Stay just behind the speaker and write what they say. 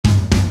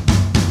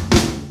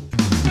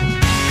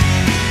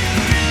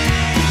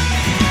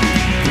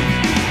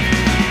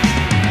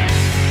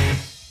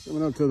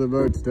Went up to the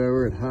boat today.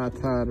 We're at high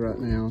tide right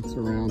now. It's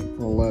around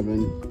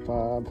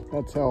 11:05.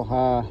 That's how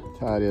high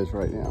tide is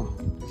right now.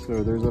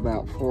 So there's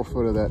about 4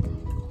 foot of that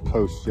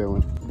post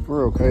showing.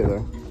 We're okay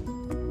though.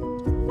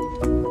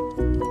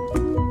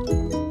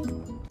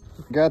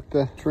 Got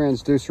the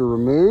transducer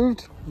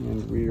removed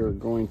and we are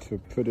going to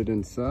put it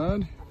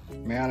inside.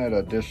 Mounted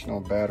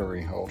additional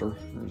battery holder.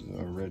 There's the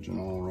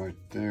original right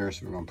there,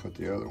 so we're gonna put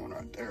the other one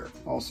right there.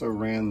 Also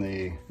ran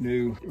the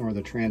new, or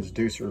the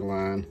transducer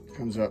line.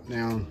 Comes up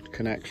now,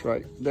 connects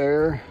right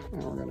there.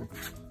 Now we're gonna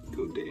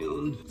go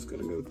down. It's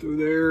gonna go through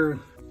there,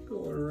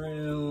 go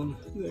around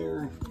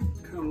there,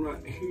 come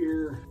right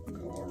here,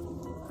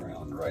 go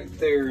around right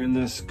there in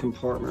this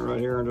compartment right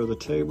here under the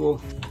table,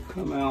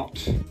 come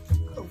out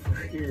over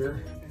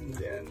here, and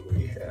then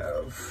we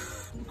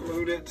have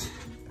glued it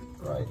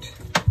right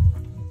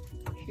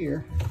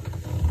here.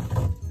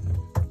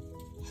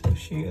 So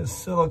she is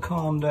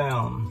silicone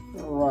down.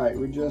 All right,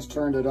 we just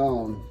turned it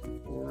on.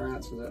 4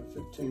 ounces at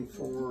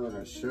 15.4 and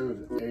it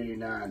showed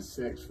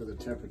 89.6 for the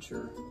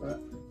temperature, but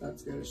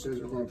that's good. It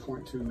shows we're going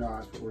 0.2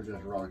 knots, but we're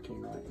just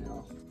rocking right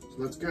now. So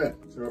that's good,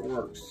 so it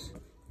works.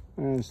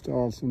 I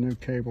installed some new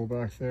cable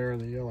back there,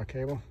 the yellow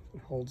cable.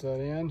 It holds that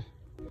in.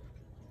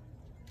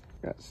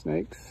 Got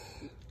snakes.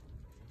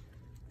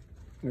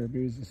 There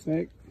goes the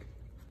snake.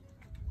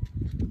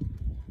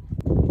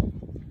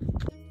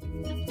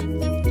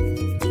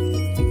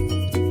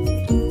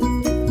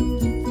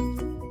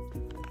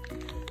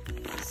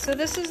 So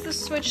this is the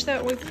switch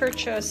that we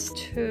purchased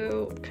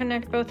to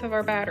connect both of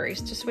our batteries,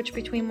 to switch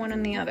between one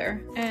and the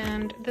other.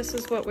 And this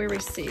is what we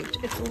received.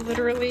 It's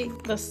literally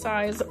the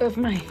size of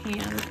my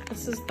hand.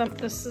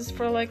 This is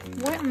for like,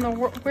 what in the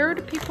world? Where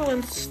do people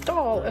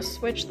install a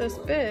switch this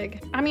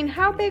big? I mean,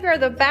 how big are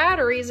the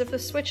batteries if the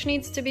switch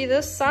needs to be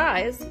this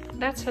size?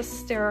 That's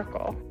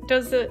hysterical.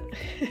 Does it?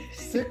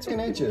 16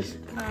 inches.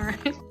 All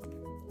right.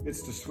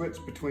 It's to switch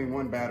between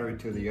one battery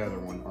to the other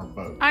one, or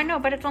both. I know,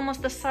 but it's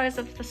almost the size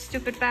of the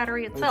stupid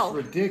battery itself.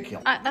 It's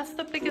ridiculous. That's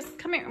the biggest,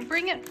 come here,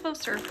 bring it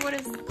closer. What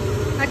is,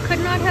 I could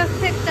not have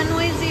picked a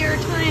noisier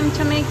time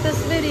to make this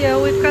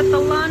video. We've got the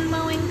lawn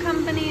mowing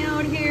company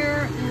out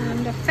here,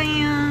 and the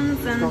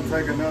fans, and... Don't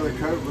take another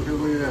coat because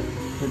look at that.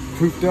 It's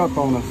pooped up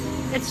on us.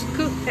 It's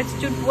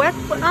too wet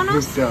on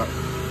us? Pooped up.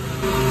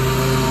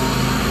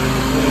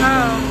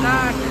 Oh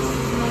God, this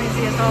is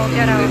noisy as all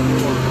get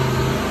out.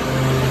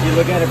 You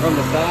look at it from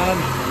the side,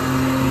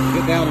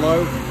 get down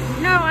low.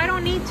 No, I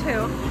don't need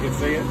to. You can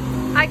see it?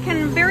 I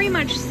can very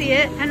much see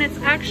it, and it's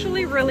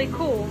actually really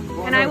cool.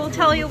 And I will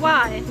tell you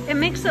why. It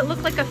makes it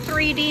look like a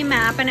 3D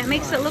map, and it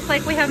makes it look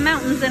like we have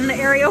mountains in the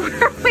area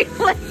where we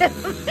live.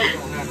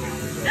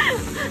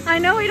 I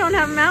know we don't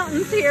have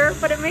mountains here,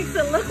 but it makes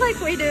it look like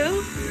we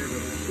do.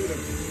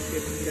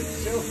 It's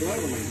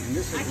self-leveling, and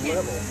this is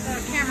level. The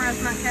camera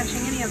is not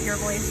catching any of your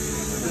voice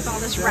with all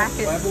this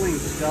racket. Leveling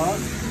stuff,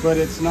 but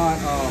it's not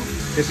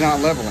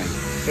leveling.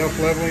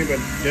 Self-leveling, but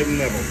didn't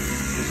level.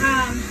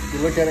 You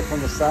look at it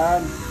from the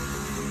side,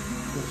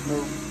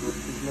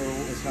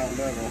 it's not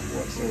level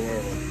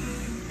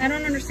whatsoever. I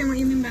don't understand what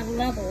you mean by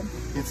level.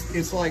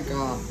 It's like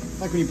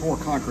when you pour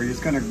concrete, it's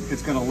gonna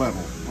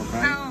level.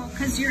 Okay. Oh,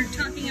 because you're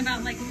talking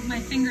about like my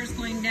fingers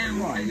going down.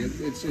 Right.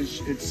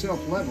 It's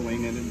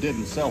self-leveling, and it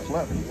didn't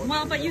self-level.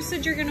 Well, but you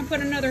said you're gonna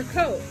put another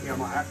coat.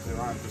 Yeah, I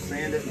have to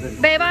sand it. And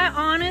then... Babe, I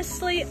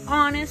honestly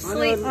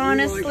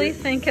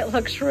think it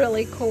looks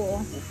really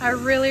cool. I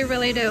really,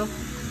 really do.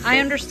 I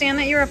understand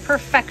that you're a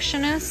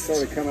perfectionist. It's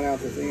probably coming out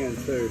this end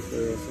too, so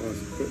I was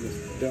putting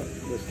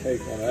this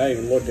tape on it. I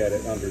didn't even look at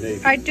it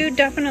underneath. I do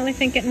definitely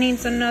think it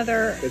needs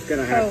another It's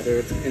gonna have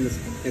to.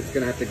 It's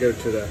gonna have to go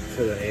to the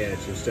edge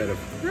instead of.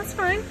 That's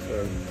fine.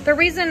 So. The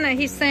reason that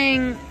he's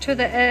saying to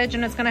the edge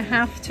and it's gonna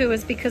have to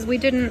is because we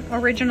didn't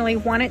originally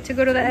want it to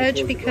go to the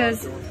edge,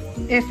 because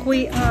if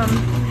we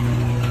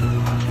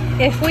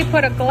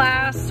put a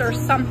glass or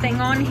something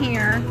on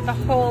here, the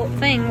whole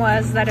thing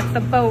was that if the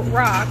boat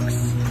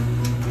rocks,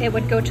 it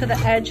would go to the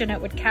edge and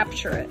it would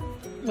capture it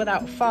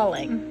without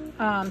falling.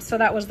 So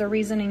that was the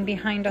reasoning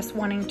behind us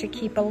wanting to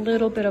keep a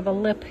little bit of a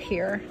lip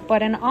here.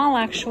 But in all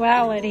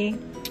actuality,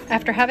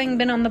 after having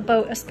been on the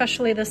boat,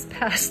 especially this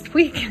past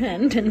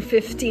weekend in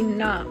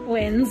 15-knot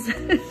winds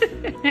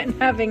and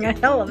having a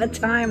hell of a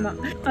time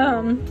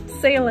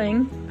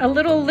sailing, a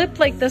little lip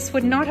like this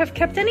would not have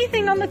kept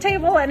anything on the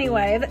table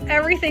anyway.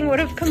 Everything would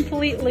have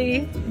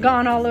completely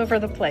gone all over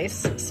the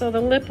place. So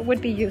the lip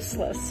would be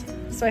useless.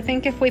 So I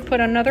think if we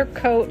put another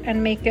coat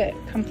and make it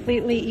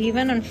completely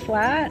even and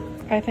flat,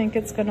 I think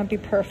it's gonna be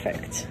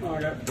perfect. Oh,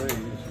 I got brains.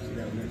 You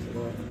gotta mix it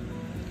up.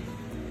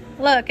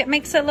 Look, it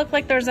makes it look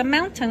like there's a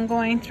mountain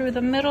going through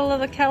the middle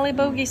of the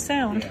Calibogie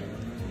Sound.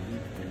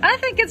 I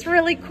think it's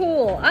really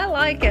cool. I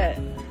like it.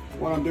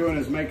 What I'm doing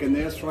is making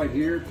this right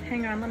here.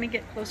 Hang on, let me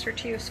get closer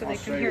to you so they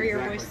can hear your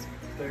voice.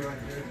 Stay right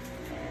there.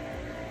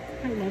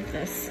 I love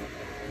this.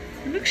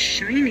 It looks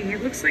shiny.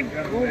 It looks like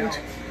gold.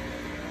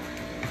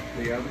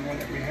 The other one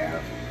that we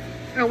have.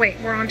 Oh wait,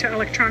 we're on to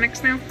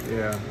electronics now?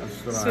 Yeah,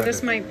 that's what So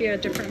this might be a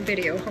different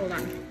video. Hold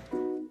on.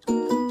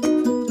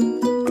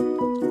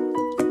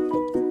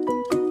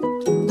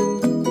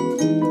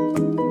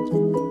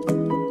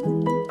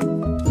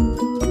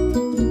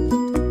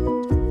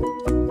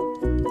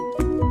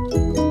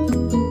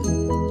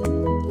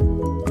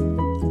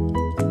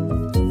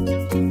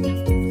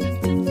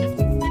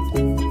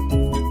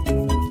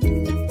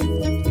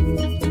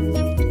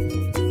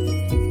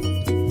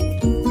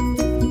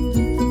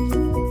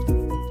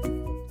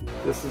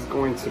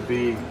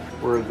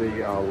 where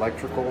the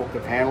electrical, the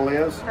panel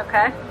is.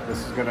 Okay.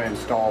 This is gonna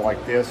install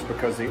like this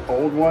because the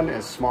old one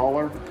is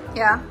smaller.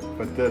 Yeah.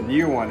 But the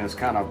new one is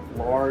kind of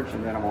large,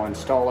 and then I'm gonna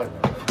install it.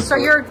 So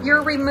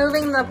you're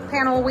removing the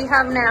panel we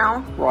have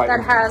now, right,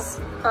 that has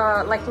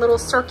like little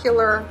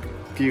circular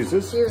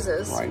fuses.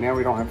 Fuses. Right now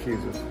we don't have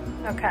fuses.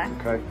 Okay.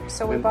 Okay.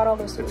 So we bought all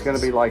those fuses. It's going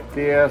to be like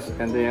this,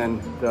 and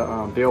then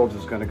the bilge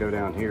is going to go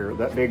down here.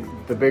 That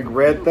the big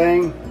red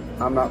thing,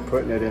 I'm not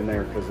putting it in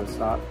there because it's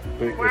not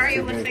big. Why are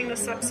you lifting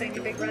this up, saying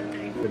the big red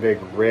thing? The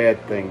big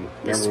red thing.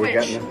 The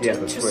Remember switch. we got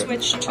the to switch.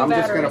 Switch to I'm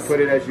batteries. just going to put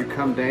it as you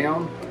come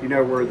down. You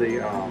know where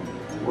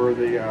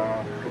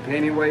the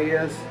companionway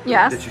is?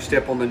 Yes. That you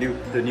step on the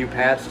new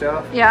pad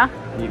stuff. Yeah.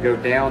 And you go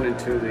down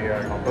into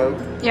the boat.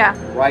 Yeah.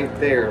 Right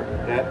there,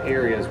 that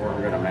area is where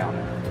we're going to mount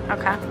it.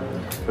 Okay.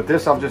 But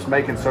this I'm just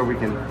making so we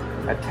can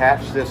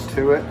attach this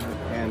to it,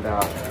 and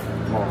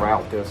I'm gonna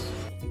route this.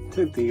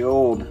 Took the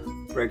old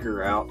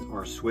breaker out,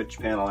 or switch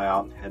panel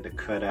out, had to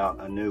cut out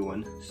a new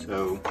one,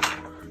 so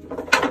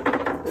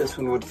this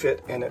one would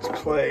fit in its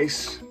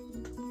place.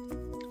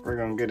 We're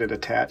gonna get it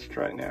attached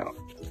right now.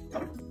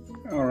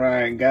 All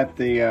right, got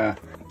the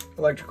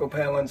electrical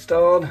panel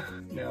installed.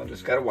 Now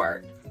just gotta wire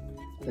it.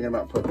 Thinking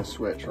about putting a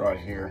switch right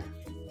here,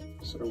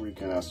 so we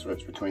can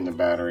switch between the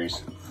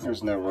batteries.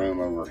 There's no room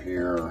over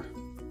here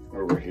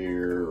or over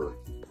here.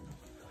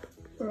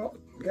 Well,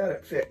 got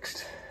it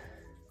fixed.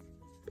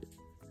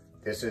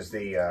 This is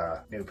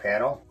the new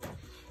panel,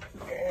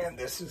 and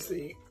this is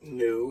the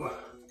new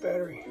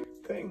battery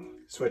thing,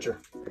 switcher.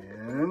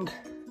 And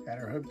got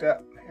her hooked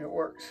up, it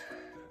works.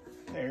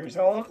 There's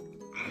on.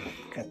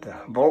 Got the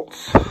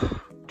bolts,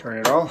 turn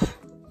it off.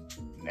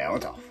 Now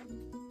it's off.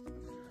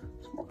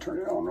 So I'll turn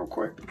it on real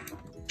quick.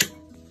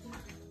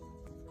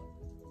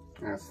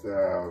 That's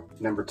the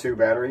number 2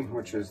 battery,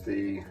 which is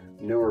the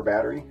newer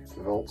battery.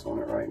 The volts on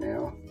it right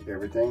now.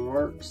 Everything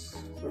works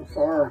so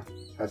far.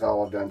 That's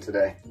all I've done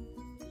today.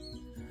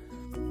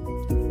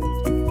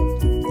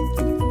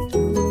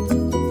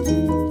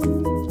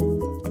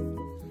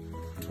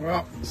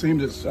 Well,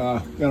 seems it's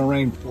gonna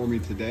rain for me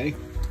today.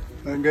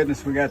 Thank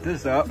goodness we got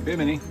this up.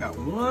 Bimini got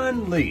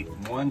one lead,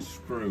 one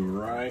screw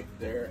right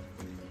there,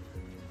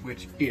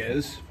 which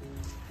is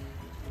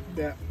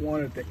that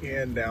one at the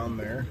end down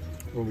there.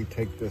 When we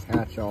take this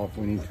hatch off,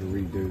 we need to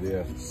redo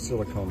this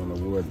silicone on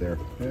the wood there.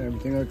 And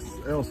everything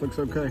else looks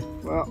okay.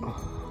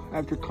 Well,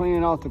 after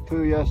cleaning off the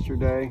poo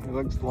yesterday, it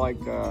looks like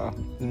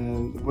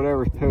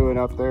whatever's pooing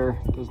up there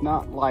does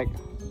not like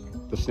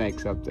the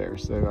snakes up there.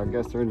 So I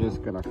guess they're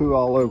just gonna poo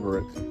all over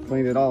it.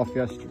 Cleaned it off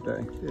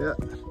yesterday. Yeah,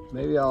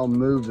 maybe I'll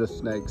move the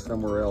snakes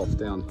somewhere else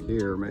down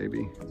here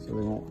maybe. So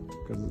they won't,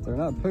 because they're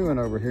not pooing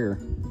over here.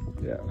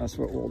 Yeah, that's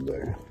what we'll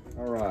do.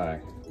 All right,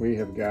 we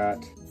have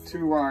got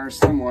 2 wires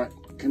somewhat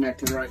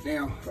connected right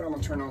now, but I'm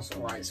gonna turn on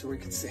some light so we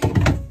can see.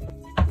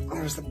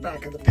 There's the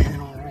back of the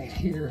panel right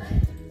here.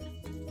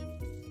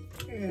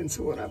 And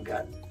so what I've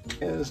got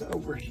is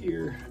over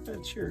here,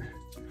 that's your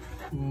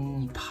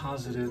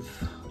positive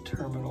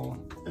terminal.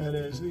 That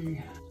is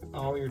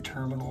all your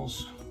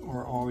terminals,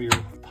 or all your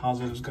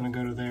positives gonna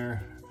go to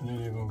there, and then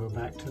you're gonna go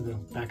back to the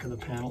back of the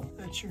panel.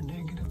 That's your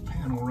negative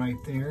panel right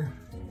there.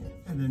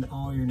 And then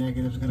all your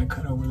negatives gonna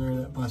cut over there,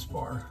 that bus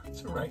bar.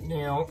 So right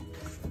now,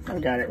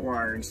 I've got it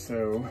wired,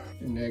 so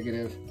the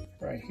negative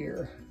right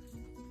here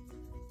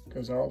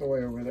goes all the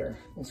way over there.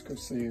 Let's go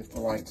see if the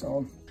light's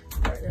on.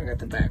 All right, I got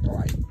the back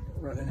light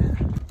running.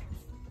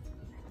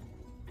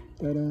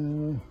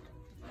 Ta-da!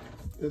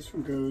 This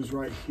one goes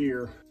right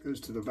here, goes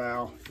to the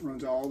bow,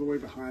 runs all the way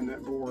behind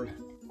that board,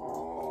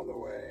 all the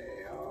way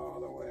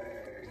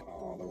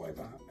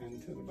behind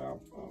into the bow,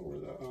 where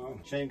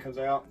the chain comes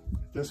out.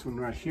 This one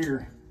right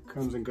here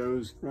comes and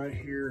goes right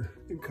here.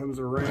 It comes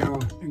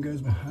around and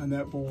goes behind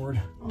that board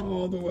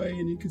all the way,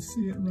 and you can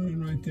see it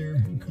running right there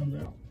and comes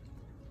out.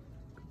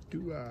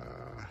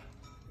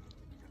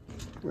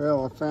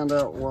 Well, I found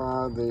out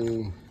why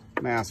the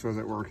mask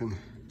wasn't working.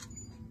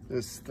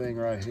 This thing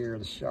right here,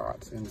 the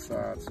shot's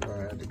inside, so I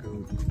had to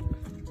go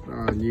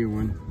buy a new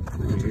one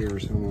right here,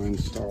 so I'm gonna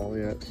install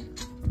it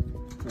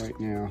right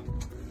now.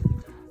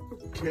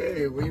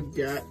 Okay, we've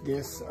got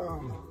this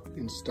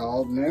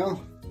installed now.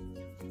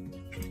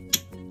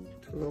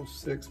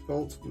 12.6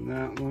 volts on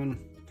that one,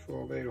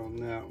 12.8 on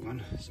that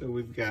one. So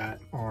we've got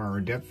our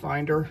depth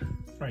finder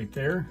right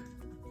there.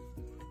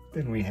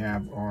 Then we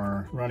have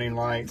our running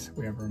lights,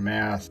 we have our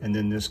mast, and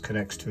then this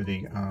connects to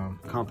the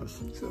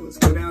compass. So let's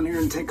go down here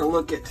and take a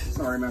look at,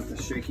 sorry about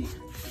the shaky.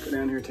 Go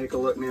down here and take a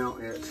look now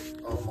at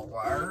all my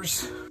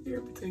wires.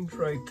 Everything's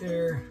right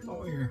there.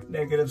 All your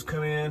negatives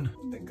come in,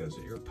 that goes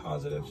to your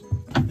positives.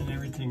 And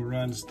everything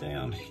runs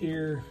down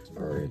here,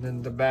 or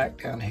then the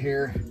back down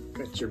here.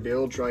 Got your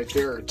bilge right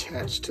there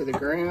attached to the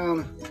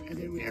ground. And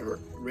then we have it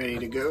ready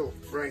to go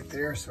right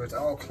there. So it's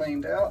all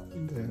cleaned out.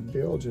 The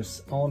bilge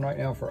is on right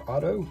now for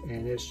auto,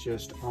 and it's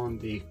just on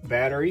the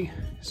battery,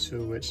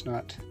 so it's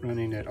not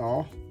running at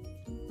all.